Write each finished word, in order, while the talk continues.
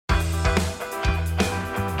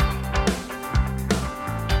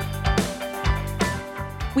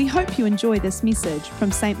We hope you enjoy this message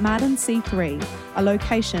from St. Martin C3, a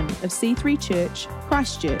location of C3 Church,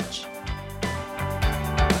 Christchurch.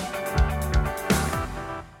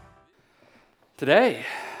 Today,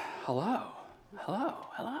 hello.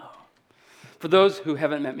 For those who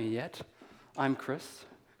haven't met me yet, I'm Chris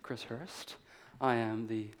Hurst. I am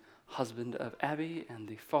the husband of Abby and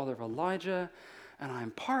the father of Elijah, and I'm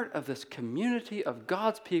part of this community of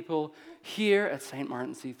God's people here at St.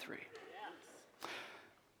 Martin C3.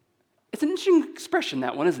 It's an interesting expression,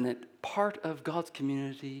 that one, isn't it? Part of God's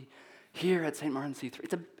community here at St. Martin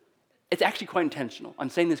C3. It's actually quite intentional. I'm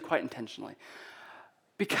saying this quite intentionally.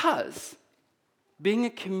 Because being a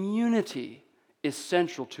community is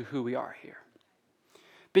central to who we are here.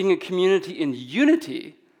 Being a community in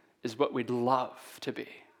unity is what we'd love to be.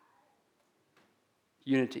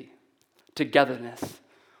 Unity, togetherness,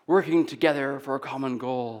 working together for a common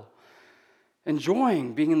goal,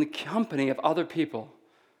 enjoying being in the company of other people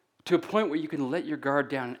to a point where you can let your guard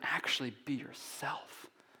down and actually be yourself.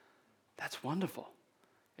 That's wonderful.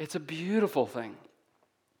 It's a beautiful thing.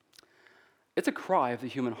 It's a cry of the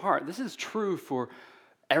human heart. This is true for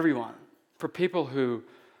everyone, for people who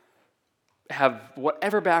have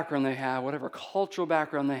whatever background they have, whatever cultural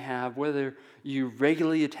background they have, whether you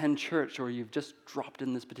regularly attend church or you've just dropped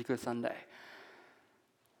in this particular Sunday.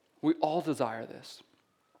 We all desire this.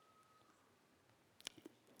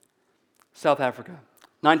 South Africa,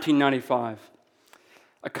 1995,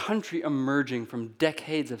 a country emerging from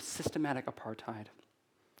decades of systematic apartheid.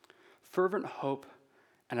 Fervent hope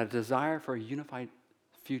and a desire for a unified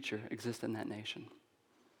future exist in that nation.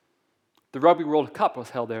 The Rugby World Cup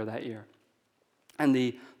was held there that year. And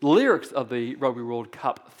the lyrics of the Rugby World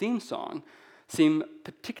Cup theme song seem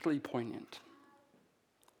particularly poignant.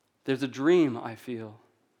 There's a dream, I feel,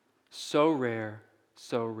 so rare,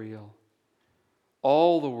 so real.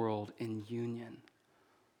 All the world in union.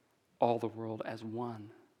 All the world as one.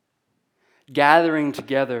 Gathering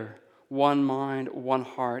together, one mind, one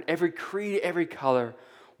heart. Every creed, every color,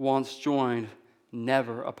 once joined,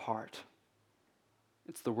 never apart.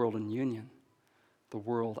 It's the world in union, the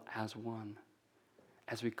world as one.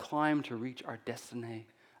 As we climb to reach our destiny,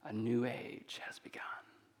 a new age has begun.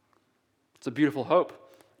 It's a beautiful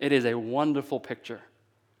hope. It is a wonderful picture.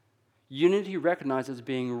 Unity recognizes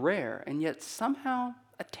being rare and yet somehow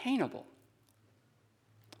attainable.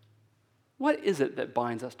 What is it that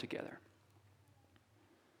binds us together?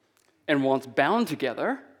 And once bound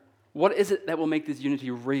together, what is it that will make this unity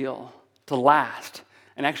real, to last,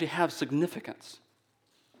 and actually have significance?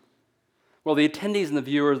 Well, the attendees and the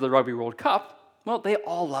viewers of the Rugby World Cup, well, they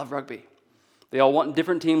all love rugby. They all want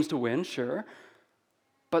different teams to win, sure,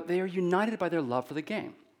 but they are united by their love for the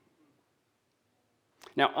game.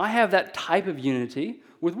 Now, I have that type of unity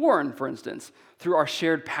with Warren, for instance, through our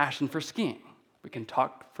shared passion for skiing. We can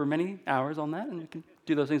talk for many hours on that, and we can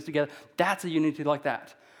do those things together. That's a unity like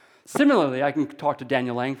that. Similarly, I can talk to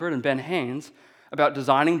Daniel Langford and Ben Haynes about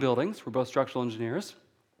designing buildings, we're both structural engineers,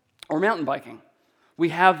 or mountain biking. We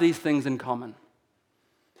have these things in common.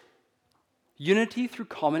 Unity through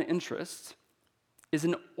common interests is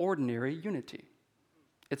an ordinary unity.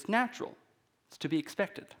 It's natural. It's to be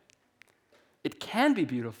expected. It can be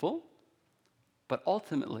beautiful, but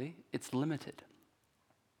ultimately it's limited.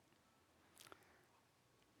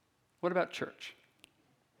 What about church?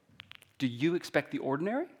 Do you expect the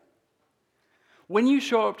ordinary? When you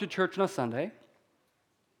show up to church on a Sunday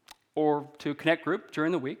or to a connect group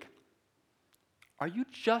during the week, are you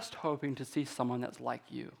just hoping to see someone that's like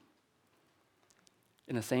you?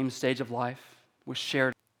 In the same stage of life, with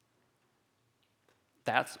shared.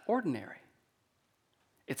 That's ordinary.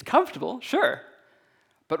 It's comfortable, sure,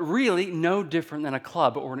 but really no different than a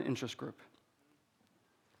club or an interest group.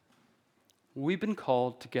 We've been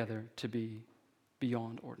called together to be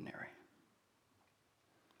beyond ordinary.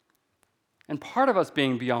 And part of us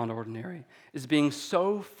being beyond ordinary is being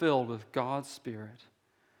so filled with God's Spirit,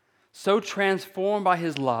 so transformed by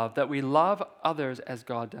His love that we love others as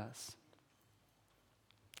God does.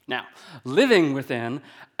 Now, living within,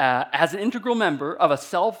 as an integral member of a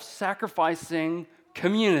self-sacrificing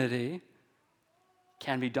community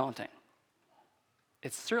can be daunting.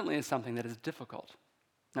 It certainly is something that is difficult.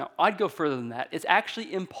 Now, I'd go further than that. It's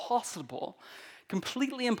actually impossible,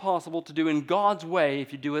 completely impossible to do in God's way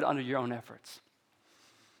if you do it under your own efforts.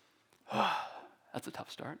 That's a tough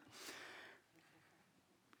start.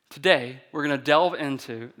 Today, we're going to delve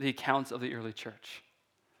into the accounts of the early church.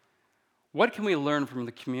 What can we learn from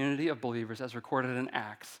the community of believers as recorded in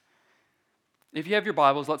Acts? If you have your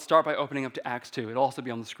Bibles, let's start by opening up to Acts 2. It'll also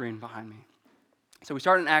be on the screen behind me. So we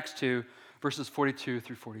start in Acts 2, verses 42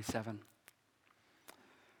 through 47.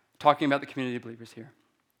 Talking about the community of believers here.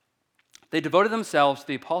 They devoted themselves to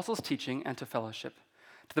the apostles' teaching and to fellowship,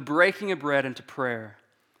 to the breaking of bread and to prayer.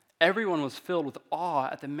 Everyone was filled with awe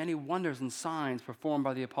at the many wonders and signs performed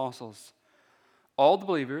by the apostles. All the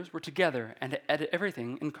believers were together and had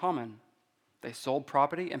everything in common. They sold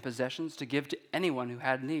property and possessions to give to anyone who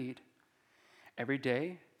had need. Every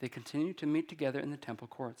day they continued to meet together in the temple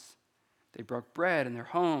courts. They broke bread in their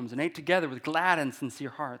homes and ate together with glad and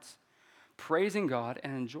sincere hearts, praising God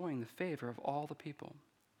and enjoying the favor of all the people.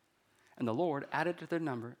 And the Lord added to their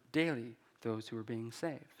number daily those who were being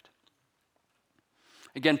saved.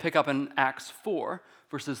 Again, pick up in Acts 4,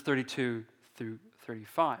 verses 32 through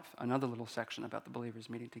 35, another little section about the believers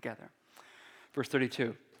meeting together. Verse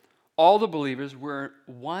 32, all the believers were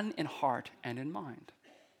one in heart and in mind.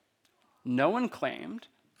 No one claimed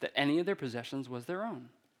that any of their possessions was their own,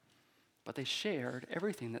 but they shared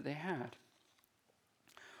everything that they had.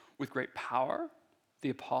 With great power, the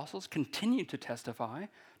apostles continued to testify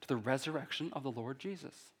to the resurrection of the Lord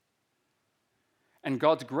Jesus. And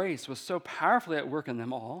God's grace was so powerfully at work in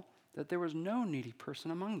them all that there was no needy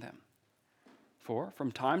person among them. For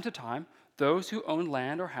from time to time, those who owned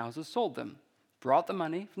land or houses sold them, brought the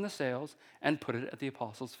money from the sales, and put it at the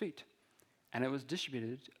apostles' feet. And it was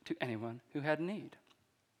distributed to anyone who had need.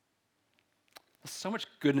 There's so much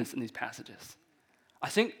goodness in these passages. I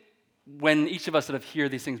think when each of us sort of hear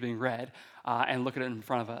these things being read and look at it in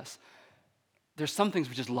front of us, there's some things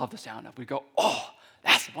we just love the sound of. We go, oh,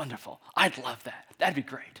 that's wonderful. I'd love that. That'd be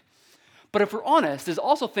great. But if we're honest, there's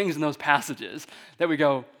also things in those passages that we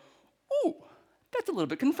go, ooh, that's a little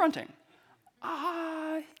bit confronting.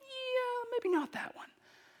 Yeah, maybe not that one.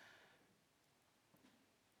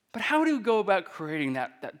 But how do we go about creating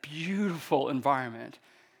that beautiful environment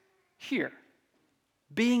here?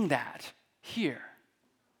 Being that here.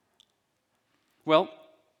 Well,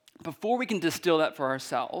 before we can distill that for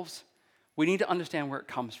ourselves, we need to understand where it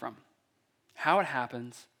comes from, how it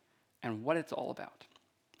happens, and what it's all about.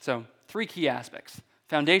 So, 3 key aspects: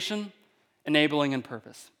 foundation, enabling, and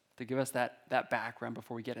purpose, to give us that background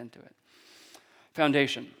before we get into it.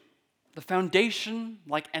 Foundation. The foundation,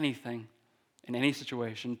 like anything, in any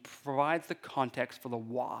situation, provides the context for the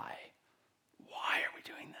why. Why are we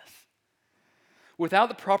doing this? Without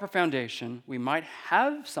the proper foundation, we might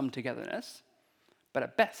have some togetherness, but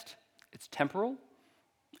at best, it's temporal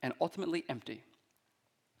and ultimately empty.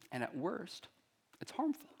 And at worst, it's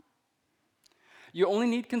harmful. You only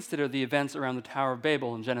need to consider the events around the Tower of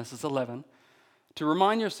Babel in Genesis 11 to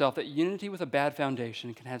remind yourself that unity with a bad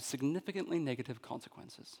foundation can have significantly negative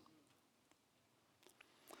consequences.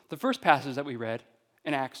 The first passage that we read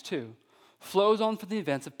in Acts 2 flows on from the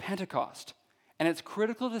events of Pentecost, and it's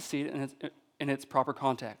critical to see it in its proper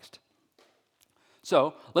context.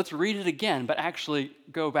 So let's read it again, but actually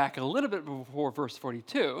go back a little bit before verse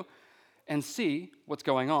 42 and see what's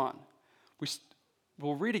going on.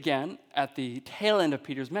 We'll read again at the tail end of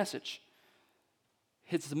Peter's message.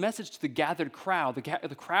 It's the message to the gathered crowd,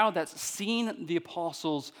 the crowd that's seen the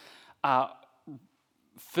apostles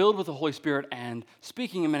filled with the Holy Spirit and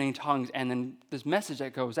speaking in many tongues, and then this message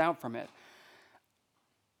that goes out from it.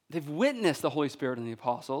 They've witnessed the Holy Spirit in the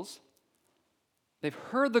apostles. They've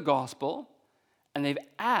heard the gospel, and they've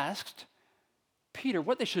asked Peter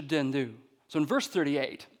what they should then do. So in verse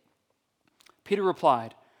 38, Peter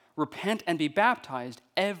replied, "Repent and be baptized,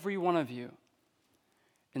 every one of you,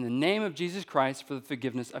 in the name of Jesus Christ for the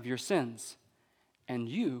forgiveness of your sins, and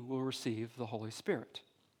you will receive the Holy Spirit."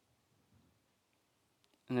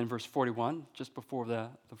 And then verse 41, just before the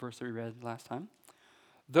verse that we read last time,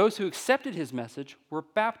 those who accepted his message were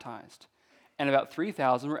baptized, and about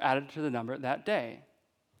 3,000 were added to the number that day.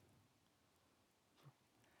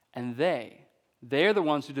 And they are the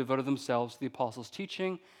ones who devoted themselves to the apostles'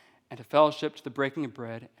 teaching and to fellowship, to the breaking of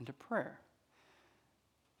bread, and to prayer.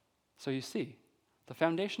 So you see, the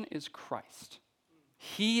foundation is Christ.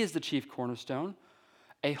 He is the chief cornerstone.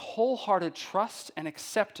 A wholehearted trust and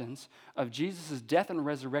acceptance of Jesus' death and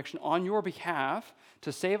resurrection on your behalf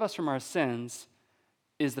to save us from our sins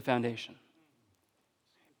is the foundation.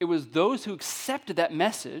 It was those who accepted that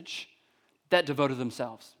message that devoted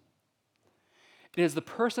themselves. It is the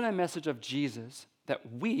person and message of Jesus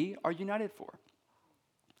that we are united for.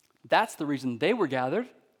 That's the reason they were gathered.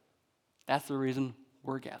 That's the reason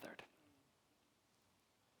we're gathered.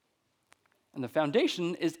 And the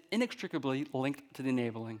foundation is inextricably linked to the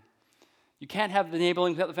enabling. You can't have the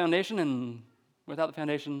enabling without the foundation, and without the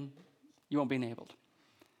foundation, you won't be enabled.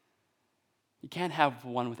 You can't have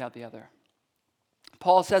one without the other.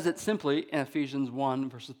 Paul says it simply in Ephesians 1,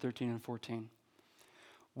 verses 13 and 14.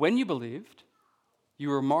 When you believed, you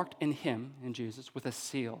were marked in him, in Jesus, with a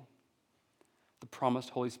seal, the promised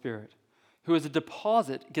Holy Spirit, who is a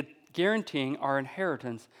deposit guaranteeing our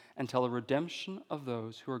inheritance until the redemption of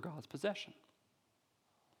those who are God's possession.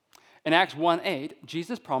 In Acts 1:8,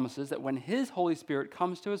 Jesus promises that when his Holy Spirit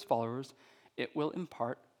comes to his followers, it will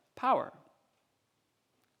impart power.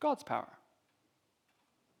 God's power.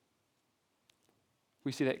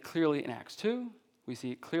 We see that clearly in Acts 2. We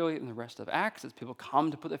see it clearly in the rest of Acts as people come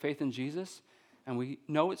to put their faith in Jesus, and we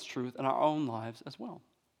know its truth in our own lives as well.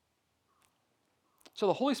 So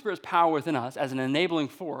the Holy Spirit's power within us as an enabling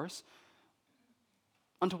force,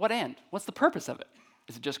 unto what end? What's the purpose of it?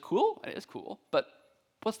 Is it just cool? It is cool, but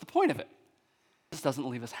what's the point of it? This doesn't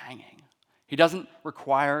leave us hanging. He doesn't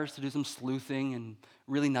require us to do some sleuthing and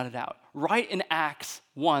really nut it out. Right in Acts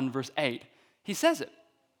 1, verse 8, he says it.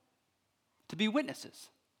 To be witnesses.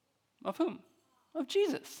 Of whom? Of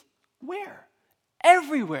Jesus. Where?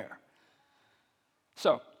 Everywhere.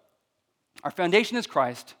 So, our foundation is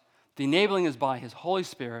Christ, the enabling is by his Holy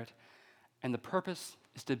Spirit, and the purpose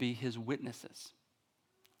is to be his witnesses.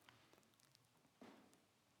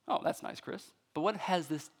 Oh, that's nice, Chris. But what has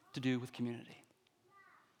this to do with community?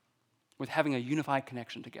 With having a unified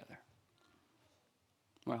connection together?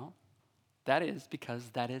 Well, that is because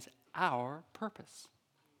that is our purpose.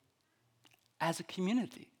 As a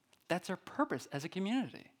community. That's our purpose as a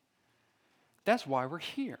community. That's why we're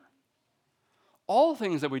here. All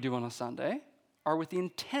things that we do on a Sunday are with the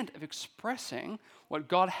intent of expressing what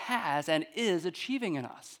God has and is achieving in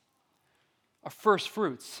us. A first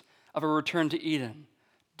fruits of a return to Eden,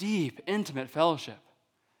 deep, intimate fellowship,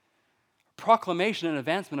 proclamation and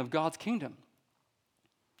advancement of God's kingdom,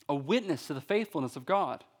 a witness to the faithfulness of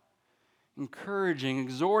God, encouraging,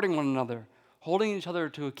 exhorting one another, holding each other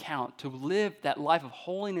to account, to live that life of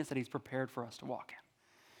holiness that he's prepared for us to walk in.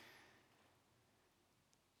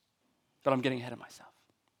 But I'm getting ahead of myself.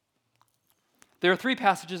 There are 3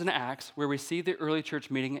 passages in Acts where we see the early church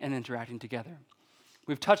meeting and interacting together.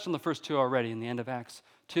 We've touched on the first 2 already in the end of Acts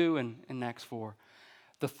 2 and in Acts 4.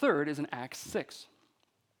 The third is in Acts 6.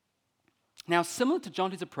 Now, similar to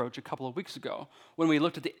Jonty's approach a couple of weeks ago, when we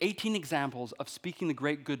looked at the 18 examples of speaking the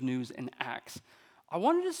great good news in Acts, I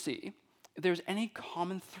wanted to see if there's any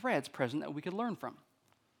common threads present that we could learn from.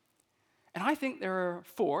 And I think there are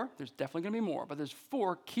 4, there's definitely going to be more, but there's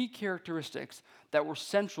 4 key characteristics that were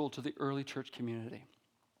central to the early church community.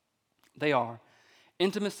 They are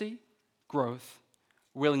intimacy, growth,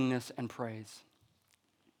 willingness, and praise.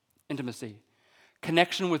 Intimacy,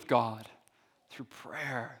 connection with God through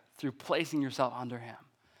prayer, through placing yourself under him.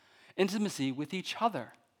 Intimacy with each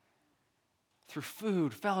other through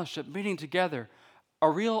food, fellowship, meeting together, a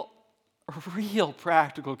real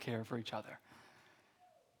practical care for each other.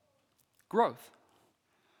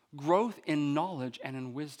 Growth in knowledge and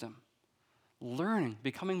in wisdom. Learning,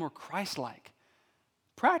 becoming more Christ-like.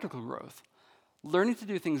 Practical growth, learning to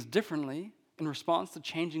do things differently in response to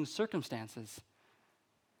changing circumstances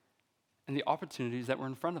and the opportunities that were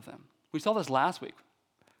in front of them. We saw this last week,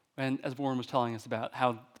 when, as Warren was telling us about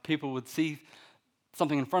how people would see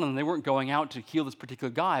something in front of them. They weren't going out to heal this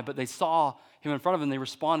particular guy, but they saw him in front of them, and they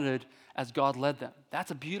responded as God led them.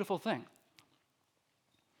 That's a beautiful thing.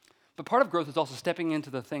 But part of growth is also stepping into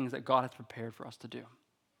the things that God has prepared for us to do.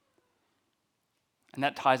 And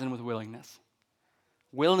that ties in with willingness.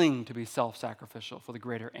 Willing to be self-sacrificial for the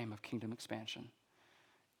greater aim of kingdom expansion.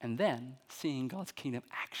 And then seeing God's kingdom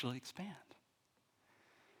actually expand.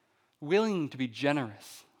 Willing to be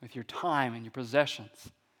generous with your time and your possessions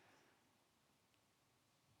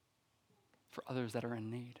for others that are in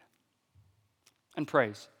need. And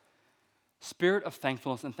praise. Spirit of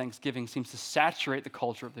thankfulness and thanksgiving seems to saturate the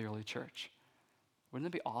culture of the early church. Wouldn't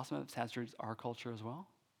it be awesome if it saturates our culture as well?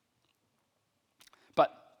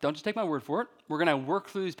 But don't just take my word for it. We're going to work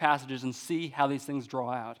through these passages and see how these things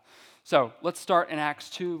draw out. So let's start in Acts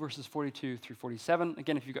 2, verses 42 through 47.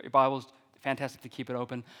 Again, if you've got your Bibles, fantastic to keep it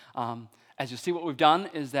open. As you see, what we've done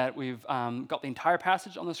is that we've got the entire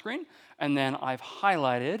passage on the screen, and then I've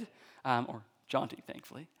highlighted, or Jonty,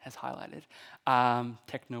 thankfully, has highlighted,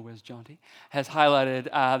 Techno-Wiz Jonty, has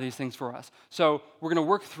highlighted these things for us. So we're going to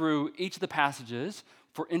work through each of the passages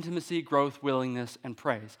for intimacy, growth, willingness, and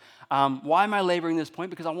praise. Why am I laboring this point?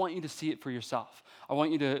 Because I want you to see it for yourself. I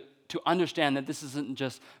want you to understand that this isn't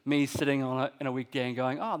just me sitting in a weekday and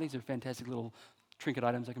going, oh, these are fantastic little trinket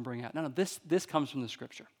items I can bring out. No, this comes from the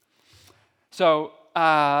Scripture. So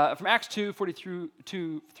from Acts 2, 42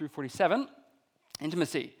 through 47,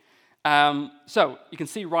 intimacy. So you can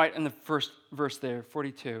see right in the first verse there,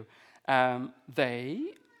 42,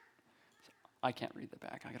 I can't read the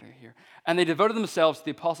back, I gotta go here. And they devoted themselves to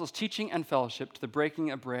the apostles' teaching and fellowship, to the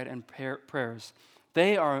breaking of bread and prayers.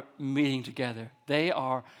 They are meeting together. They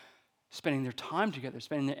are spending their time together,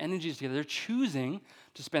 spending their energies together. They're choosing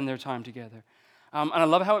to spend their time together. And I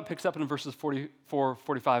love how it picks up in verses 44,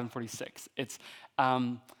 45, and 46.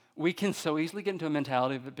 We can so easily get into a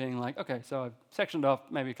mentality of it being like, okay, so I've sectioned off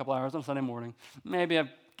maybe a couple hours on Sunday morning. Maybe I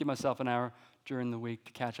give myself an hour during the week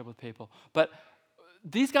to catch up with people. But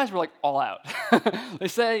these guys were like all out. They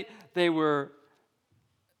say they were,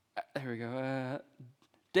 here we go,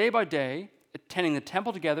 day by day, attending the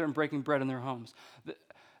temple together and breaking bread in their homes.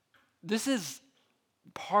 This is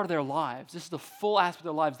part of their lives. This is the full aspect of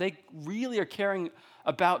their lives. They really are caring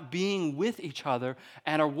about being with each other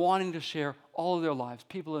and are wanting to share all of their lives.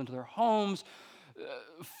 People into their homes,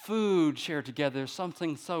 food shared together. There's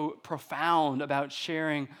something so profound about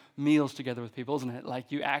sharing meals together with people, isn't it?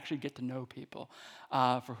 Like you actually get to know people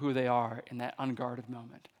for who they are in that unguarded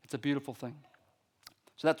moment. It's a beautiful thing.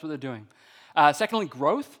 So that's what they're doing. Secondly,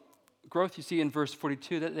 growth. Growth you see in verse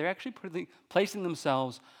 42, that they're actually placing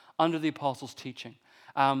themselves under the apostles' teaching.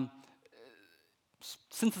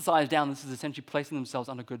 Synthesized down, this is essentially placing themselves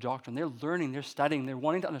under good doctrine. They're learning, they're studying, they're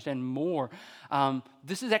wanting to understand more.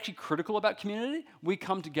 This is actually critical about community. We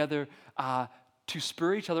come together to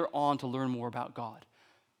spur each other on to learn more about God.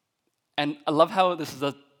 And I love how this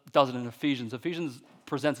does it in Ephesians. Ephesians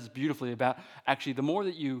presents this beautifully about actually the more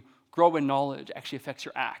that you grow in knowledge actually affects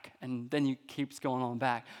your act, and then you keeps going on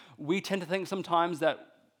back. We tend to think sometimes that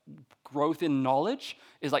growth in knowledge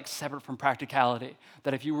is like separate from practicality.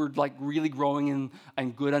 That if you were like really growing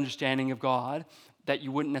in good understanding of God, that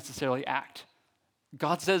you wouldn't necessarily act.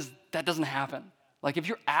 God says that doesn't happen. Like if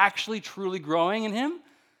you're actually truly growing in Him,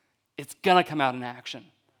 it's gonna come out in action.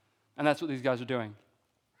 And that's what these guys are doing.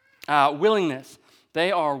 Willingness.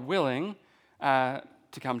 They are willing to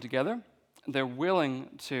come together. They're willing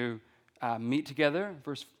to meet together.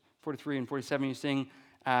 Verse 43 and 47, you're seeing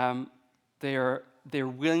they're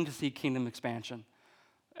willing to see kingdom expansion.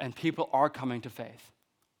 And people are coming to faith,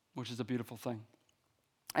 which is a beautiful thing.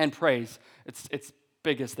 And praise, it's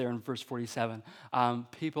biggest there in verse 47.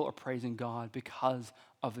 People are praising God because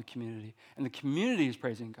of the community. And the community is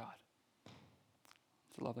praising God.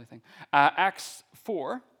 It's a lovely thing. Acts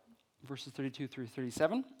 4, verses 32 through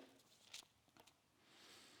 37.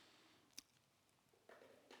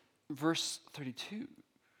 Verse 32.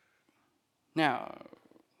 Now,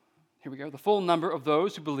 here we go. The full number of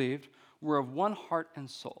those who believed were of one heart and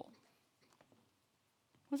soul.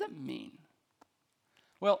 What does that mean?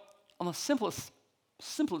 Well, on the simplest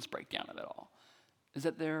breakdown of it all is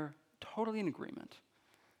that they're totally in agreement,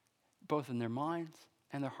 both in their minds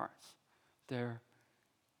and their hearts. Their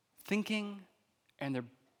thinking and their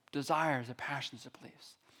desires, their passions, their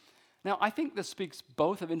beliefs. Now, I think this speaks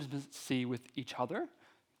both of intimacy with each other.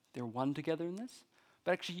 They're one together in this.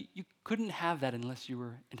 But actually, you couldn't have that unless you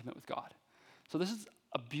were intimate with God. So this is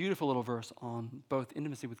a beautiful little verse on both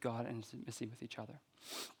intimacy with God and intimacy with each other.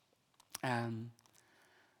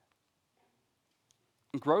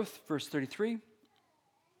 Growth, verse 33.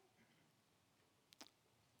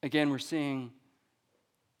 Again, we're seeing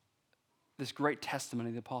this great testimony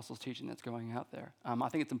of the apostles' teaching that's going out there. I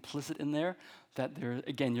think it's implicit in there that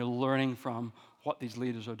you're learning from what these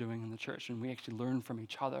leaders are doing in the church, and we actually learn from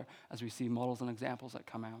each other as we see models and examples that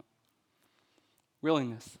come out.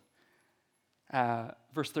 Willingness.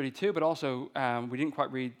 Verse 32, but also we didn't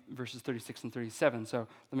quite read verses 36 and 37, so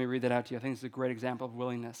let me read that out to you. I think it's a great example of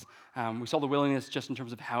willingness. We saw the willingness just in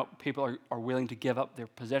terms of how people are willing to give up their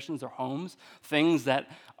possessions, their homes, things that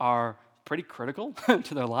are pretty critical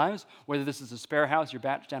to their lives, whether this is a spare house, your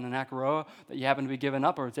batch down in Akaroa that you happen to be giving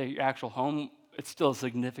up, or it's your actual home. It's still a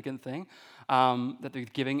significant thing that they're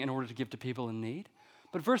giving in order to give to people in need.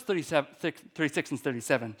 But verse 36 and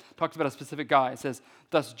 37 talks about a specific guy. It says,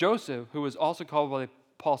 thus Joseph, who was also called by the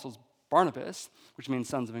apostles Barnabas, which means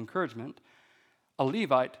sons of encouragement, a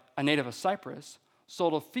Levite, a native of Cyprus,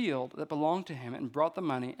 sold a field that belonged to him and brought the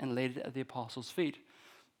money and laid it at the apostles' feet.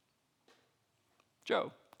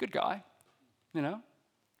 Joe, good guy,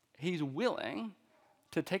 He's willing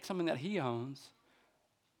to take something that he owns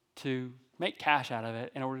to make cash out of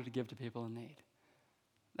it in order to give to people in need.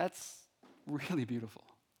 That's really beautiful.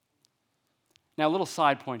 Now, a little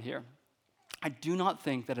side point here. I do not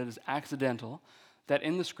think that it is accidental that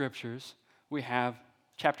in the scriptures we have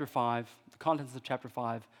chapter 5, the contents of chapter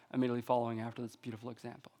 5 immediately following after this beautiful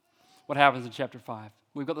example. What happens in chapter 5?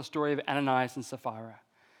 We've got the story of Ananias and Sapphira,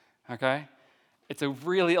 okay? It's a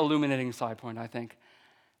really illuminating side point, I think.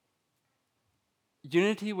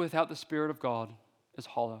 Unity without the Spirit of God is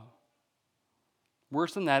hollow.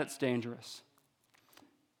 Worse than that, it's dangerous.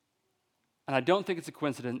 And I don't think it's a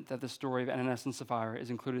coincidence that the story of Ananias and Sapphira is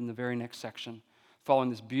included in the very next section, following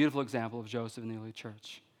this beautiful example of Joseph in the early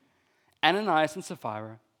church. Ananias and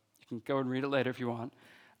Sapphira, you You can go and read it later if you want.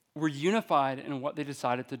 Were unified in what they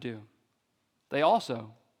decided to do. They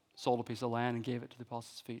also sold a piece of land and gave it to the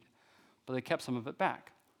apostles' feet, but they kept some of it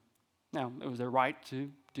back. Now, it was their right to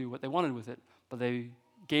do what they wanted with it, but they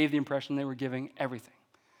gave the impression they were giving everything.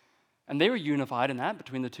 And they were unified in that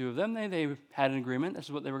between the two of them. They had an agreement. This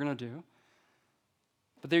is what they were going to do.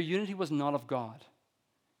 But their unity was not of God.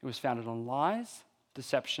 It was founded on lies,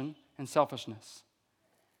 deception, and selfishness.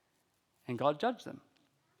 And God judged them.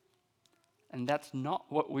 And that's not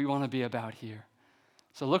what we want to be about here.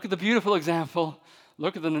 So look at the beautiful example,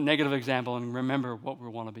 look at the negative example, and remember what we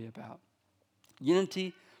want to be about.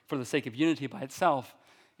 Unity for the sake of unity by itself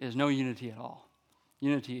is no unity at all.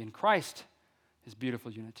 Unity in Christ is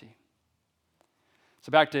beautiful unity.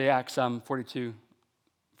 So back to Acts 4, 32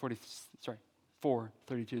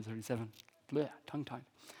 to 37. Blech, tongue-tied.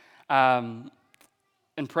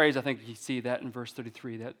 In praise, I think you see that in verse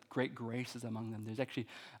 33, that great grace is among them. There's actually,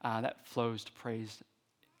 that flows to praise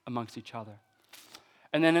amongst each other.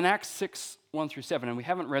 And then in Acts 6, 1 through 7, and we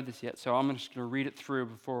haven't read this yet, so I'm just going to read it through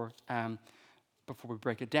before we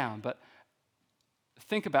break it down. But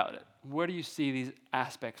think about it. Where do you see these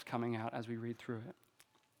aspects coming out as we read through it?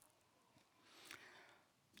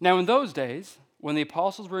 Now in those days, when the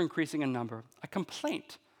apostles were increasing in number, a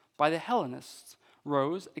complaint by the Hellenists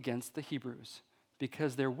rose against the Hebrews,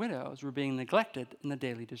 because their widows were being neglected in the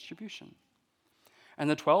daily distribution. And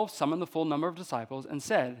the 12 summoned the full number of disciples and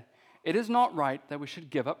said, "It is not right that we should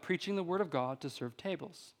give up preaching the word of God to serve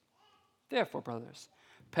tables. Therefore, brothers,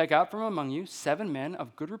 pick out from among you 7 men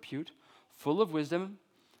of good repute, full of wisdom,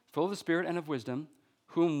 full of the Spirit and of wisdom,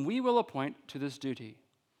 whom we will appoint to this duty.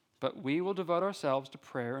 But we will devote ourselves to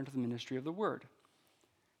prayer and to the ministry of the word."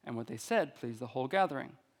 And what they said pleased the whole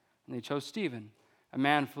gathering. And they chose Stephen, a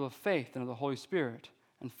man full of faith and of the Holy Spirit,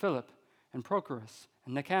 and Philip, and Prochorus,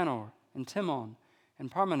 and Nicanor, and Timon, and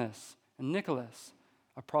Parmenas, and Nicholas,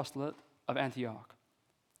 a proselyte of Antioch.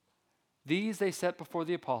 These they set before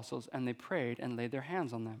the apostles, and they prayed and laid their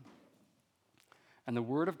hands on them. And the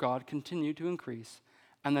word of God continued to increase,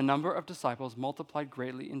 and the number of disciples multiplied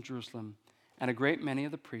greatly in Jerusalem, and a great many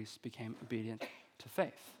of the priests became obedient to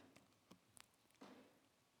faith.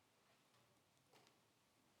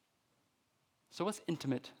 So what's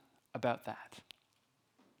intimate about that?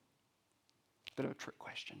 Bit of a trick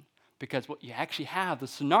question. Because what you actually have, the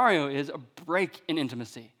scenario is a break in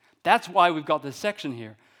intimacy. That's why we've got this section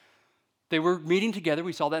here. They were meeting together,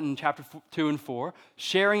 we saw that in chapter 2 and 4,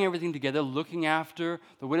 sharing everything together, looking after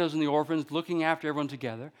the widows and the orphans, looking after everyone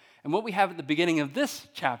together. And what we have at the beginning of this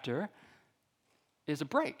chapter is a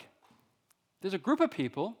break. There's a group of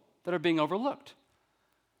people that are being overlooked.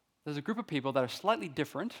 There's a group of people that are slightly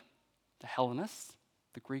different, the Hellenists,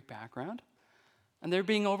 the Greek background, and they're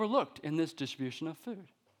being overlooked in this distribution of food.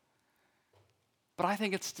 But I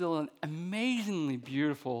think it's still an amazingly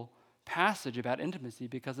beautiful passage about intimacy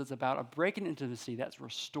because it's about a break in intimacy that's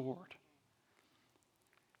restored.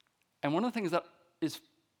 And one of the things that is,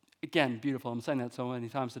 again, beautiful, I'm saying that so many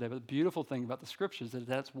times today, but the beautiful thing about the scriptures is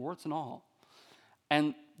that it's warts and all.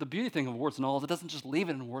 And the beauty thing of warts and all is it doesn't just leave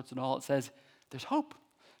it in warts and all, it says there's hope.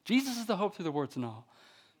 Jesus is the hope through the warts and all.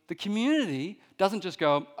 The community doesn't just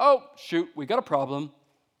go, "Oh, shoot, we got a problem.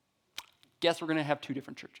 Guess we're going to have 2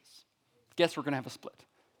 different churches. Guess we're going to have a split.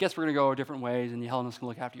 Guess we're going to go different ways and you Hellenists can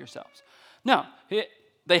look after yourselves." No,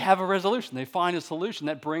 they have a resolution. They find a solution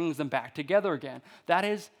that brings them back together again.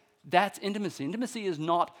 That's intimacy. Intimacy is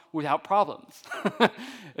not without problems.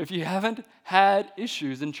 If you haven't had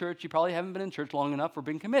issues in church, you probably haven't been in church long enough or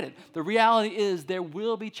been committed. The reality is there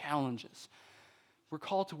will be challenges. We're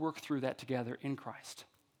called to work through that together in Christ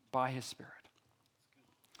by His Spirit.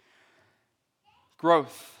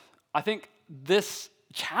 Growth. I think this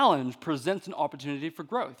challenge presents an opportunity for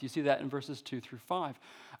growth. You see that in verses 2 through 5.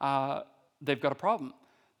 They've got a problem.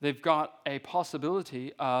 They've got a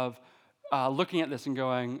possibility of looking at this and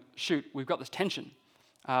going, shoot, we've got this tension.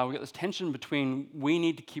 We've got this tension between we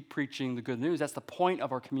need to keep preaching the good news. That's the point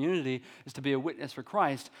of our community, is to be a witness for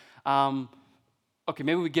Christ. Okay,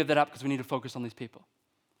 maybe we give that up because we need to focus on these people.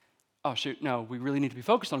 Oh, shoot, no, we really need to be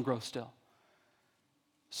focused on growth still.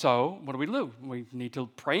 So what do? We need to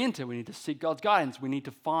pray into it. We need to seek God's guidance. We need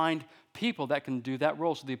to find people that can do that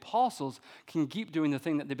role so the apostles can keep doing the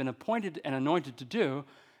thing that they've been appointed and anointed to do,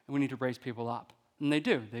 and we need to raise people up. And they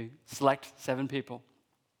do. They select 7 people.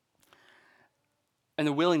 And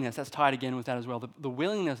the willingness, that's tied again with that as well, the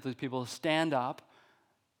willingness of these people to stand up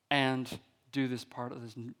and do this part of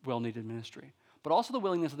this well-needed ministry. But also the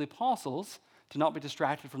willingness of the apostles to not be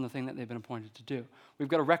distracted from the thing that they've been appointed to do. We've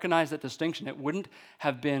got to recognize that distinction. It wouldn't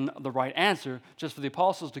have been the right answer just for the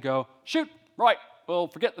apostles to go, shoot, right, well,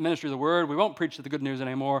 forget the ministry of the word. We won't preach the good news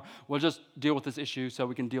anymore. We'll just deal with this issue so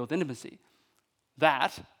we can deal with intimacy.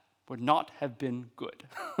 That would not have been good.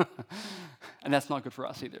 And that's not good for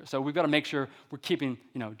us either. So we've got to make sure we're keeping,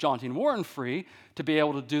 John T. and Warren free to be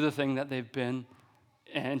able to do the thing that they've been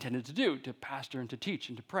intended to do, to pastor and to teach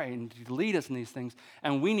and to pray and to lead us in these things.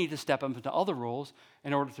 And we need to step up into other roles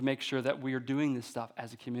in order to make sure that we are doing this stuff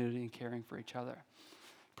as a community and caring for each other.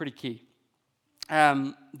 Pretty key.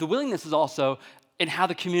 The willingness is also in how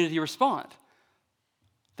the community respond.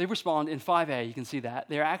 They respond in 5a, you can see that.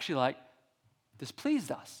 They're actually like, this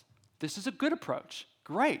pleased us. This is a good approach.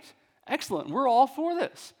 Great. Excellent. We're all for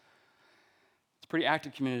this. It's a pretty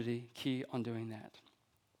active community, key on doing that.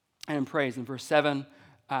 And in praise, in verse 7,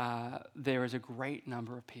 there is a great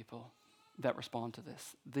number of people that respond to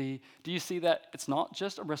this. Do you see that it's not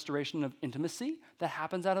just a restoration of intimacy that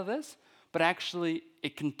happens out of this, but actually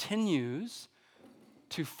it continues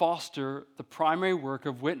to foster the primary work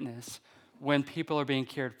of witness when people are being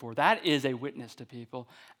cared for. That is a witness to people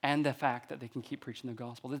and the fact that they can keep preaching the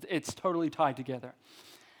gospel. It's totally tied together.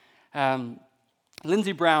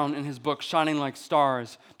 Lindsey Brown, in his book Shining Like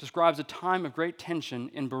Stars, describes a time of great tension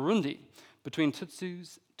in Burundi between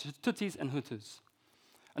Tutsis and Hutus.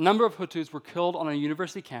 A number of Hutus were killed on a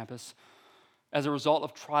university campus as a result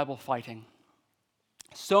of tribal fighting.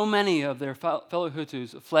 So many of their fellow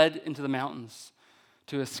Hutus fled into the mountains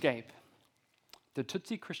to escape. The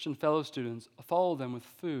Tutsi Christian fellow students followed them with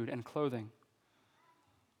food and clothing.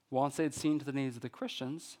 Once they had seen to the needs of the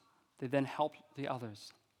Christians, they then helped the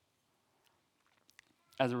others.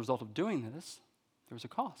 As a result of doing this, there was a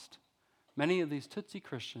cost. Many of these Tutsi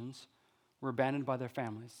Christians were abandoned by their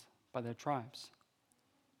families, by their tribes.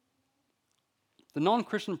 The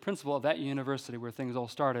non-Christian principal of that university where things all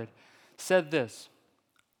started said this: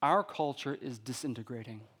 our culture is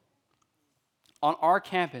disintegrating. On our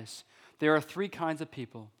campus, there are three kinds of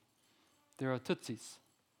people. There are Tutsis,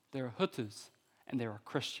 there are Hutus, and there are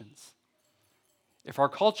Christians. If our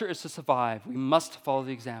culture is to survive, we must follow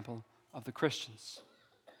the example of the Christians.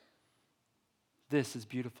 This is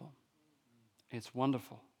beautiful. It's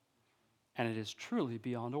wonderful. And it is truly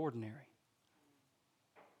beyond ordinary.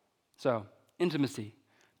 So, intimacy,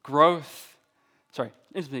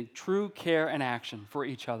 true care and action for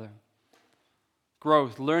each other.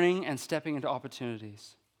 Growth, learning and stepping into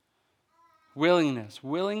opportunities. Willingness,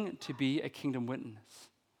 willing to be a kingdom witness.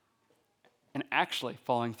 And actually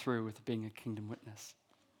following through with being a kingdom witness.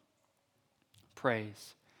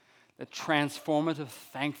 Praise, the transformative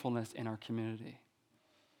thankfulness in our community.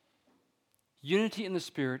 Unity in the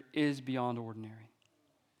Spirit is beyond ordinary.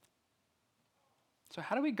 So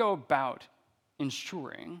how do we go about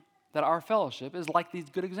ensuring that our fellowship is like these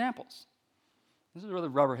good examples? This is where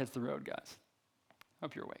the rubber hits the road, guys.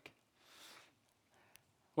 Hope you're awake.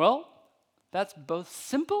 Well, that's both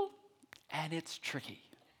simple and it's tricky.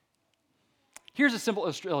 Here's a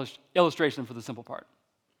simple illustration for the simple part.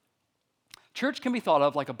 Church can be thought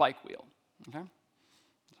of like a bike wheel. Okay?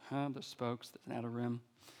 There's spokes, there's an outer rim.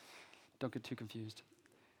 Don't get too confused.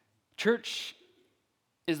 Church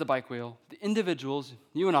is the bike wheel. The individuals,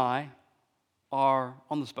 you and I, are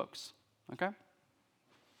on the spokes. Okay?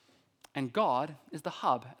 And God is the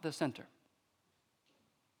hub at the center.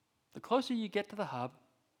 The closer you get to the hub,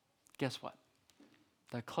 guess what?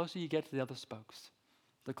 The closer you get to the other spokes,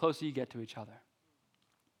 the closer you get to each other.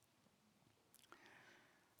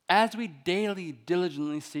 As we daily,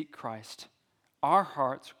 diligently seek Christ, our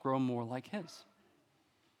hearts grow more like His.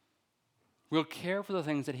 We'll care for the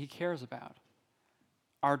things that He cares about.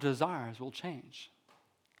 Our desires will change.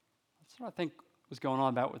 That's what I think was going on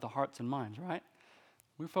about with the hearts and minds, right?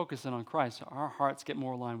 We focus in on Christ, so our hearts get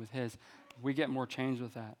more aligned with His. We get more change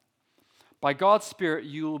with that. By God's Spirit,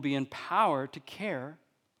 you will be empowered to care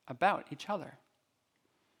about each other,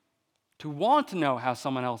 to want to know how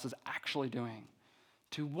someone else is actually doing,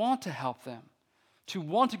 to want to help them, to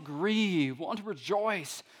want to grieve, want to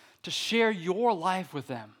rejoice, to share your life with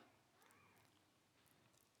them.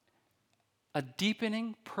 A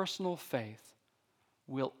deepening personal faith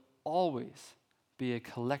will always be a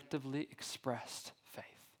collectively expressed faith.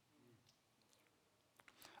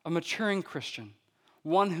 A maturing Christian,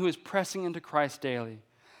 one who is pressing into Christ daily,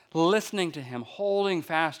 listening to Him, holding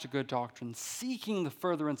fast to good doctrine, seeking the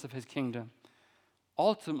furtherance of His kingdom,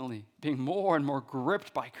 ultimately being more and more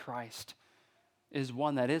gripped by Christ, is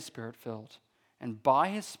one that is Spirit-filled, and by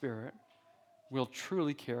His Spirit will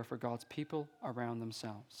truly care for God's people around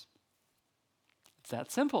themselves. It's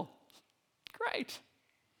that simple. Great.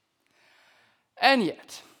 And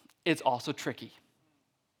yet, it's also tricky.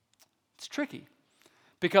 It's tricky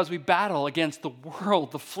because we battle against the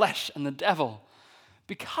world, the flesh, and the devil.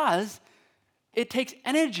 Because It takes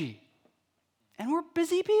energy. And we're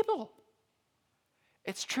busy people.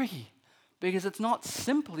 It's tricky because it's not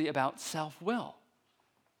simply about self-will.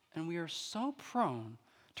 And we are so prone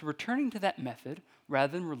to returning to that method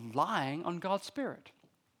rather than relying on God's Spirit.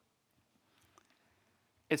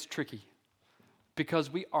 It's tricky because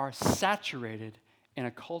we are saturated in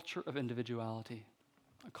a culture of individuality,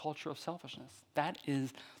 a culture of selfishness. That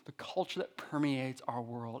is the culture that permeates our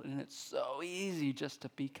world, and it's so easy just to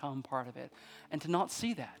become part of it and to not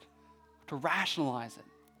see that, to rationalize it.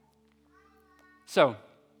 So,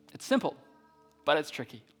 it's simple, but it's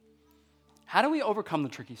tricky. How do we overcome the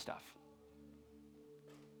tricky stuff?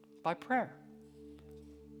 By prayer.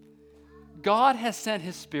 God has sent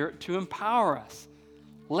His Spirit to empower us.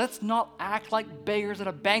 Let's not act like beggars at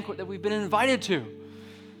a banquet that we've been invited to.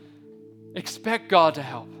 Expect God to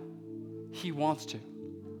help. He wants to.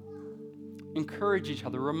 Encourage each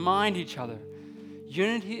other, remind each other.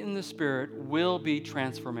 Unity in the Spirit will be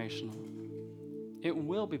transformational. It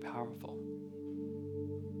will be powerful.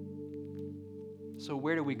 So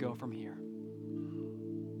where do we go from here?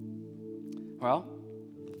 Well,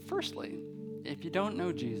 firstly, if you don't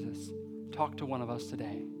know Jesus, talk to one of us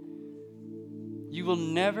today. You will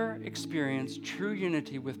never experience true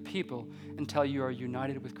unity with people until you are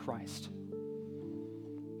united with Christ.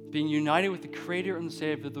 Being united with the Creator and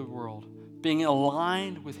Savior of the world, being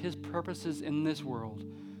aligned with His purposes in this world,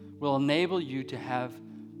 will enable you to have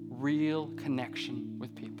real connection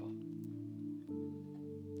with people.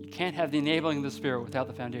 You can't have the enabling of the Spirit without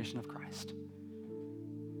the foundation of Christ.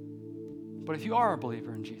 But if you are a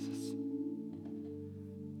believer in Jesus,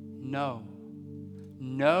 know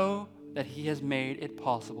that He has made it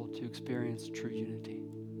possible to experience true unity.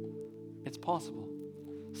 It's possible.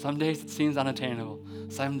 Some days it seems unattainable.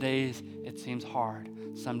 Some days it seems hard.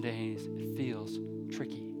 Some days it feels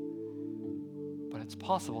tricky. But it's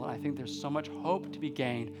possible, and I think there's so much hope to be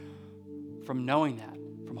gained from knowing that,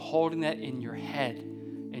 from holding that in your head,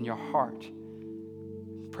 in your heart,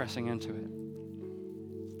 pressing into it.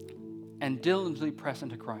 And diligently press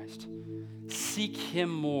into Christ. Seek Him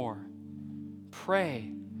more.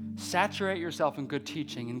 Pray. Saturate yourself in good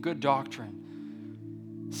teaching and good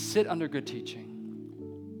doctrine. Sit under good teaching.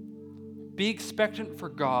 Be expectant for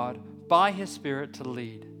God by His Spirit to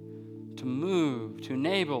lead, to move, to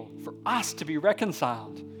enable, for us to be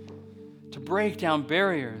reconciled, to break down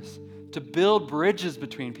barriers, to build bridges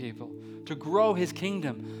between people, to grow His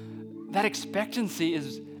kingdom. That expectancy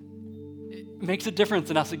makes a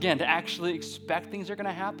difference in us again, to actually expect things are going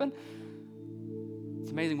to happen.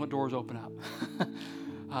 It's amazing what doors open up.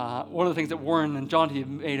 One of the things that Warren and John have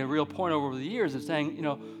made a real point over the years is saying,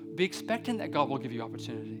 be expectant that God will give you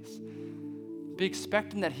opportunities. Be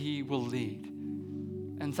expectant that He will lead.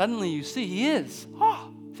 And suddenly you see He is.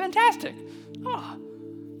 Oh, fantastic. Oh.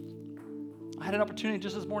 I had an opportunity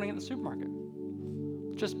just this morning at the supermarket,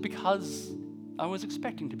 just because I was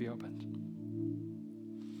expecting to be opened.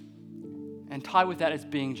 And tied with that is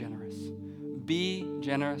being generous. Be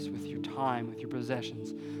generous with your time, with your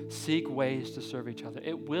possessions. Seek ways to serve each other.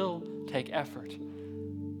 It will take effort,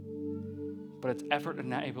 but it's effort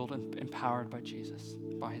enabled and empowered by Jesus,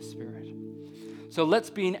 by His Spirit. So let's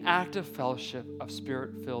be an active fellowship of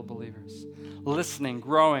Spirit-filled believers, listening,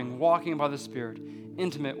 growing, walking by the Spirit,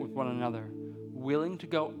 intimate with one another, willing to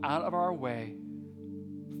go out of our way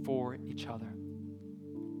for each other.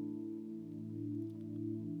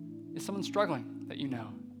 Is someone struggling that you know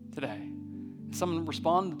today? Has someone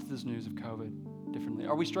responded to this news of COVID differently?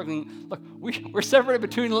 Are we struggling? Look, we're separated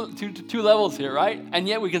between two levels here, right? And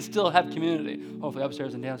yet we can still have community, hopefully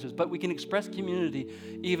upstairs and downstairs, but we can express community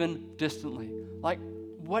even distantly. Like,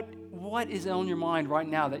 what is on your mind right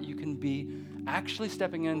now that you can be actually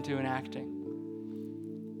stepping into and acting?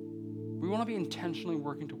 We want to be intentionally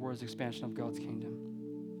working towards the expansion of God's kingdom,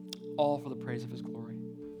 all for the praise of His glory.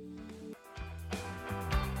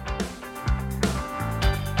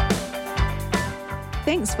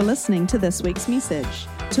 Thanks for listening to this week's message.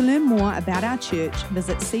 To learn more about our church,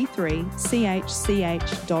 visit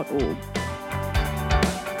c3chch.org.